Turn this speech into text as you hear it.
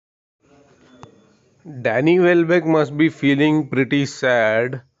Danny Welbeck must be feeling pretty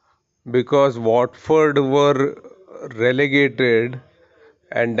sad because Watford were relegated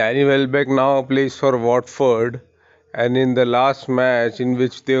and Danny Welbeck now plays for Watford. And in the last match in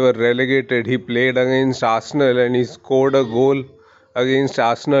which they were relegated, he played against Arsenal and he scored a goal against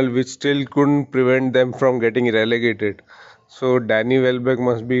Arsenal, which still couldn't prevent them from getting relegated. So Danny Welbeck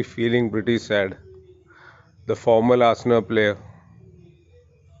must be feeling pretty sad, the former Arsenal player.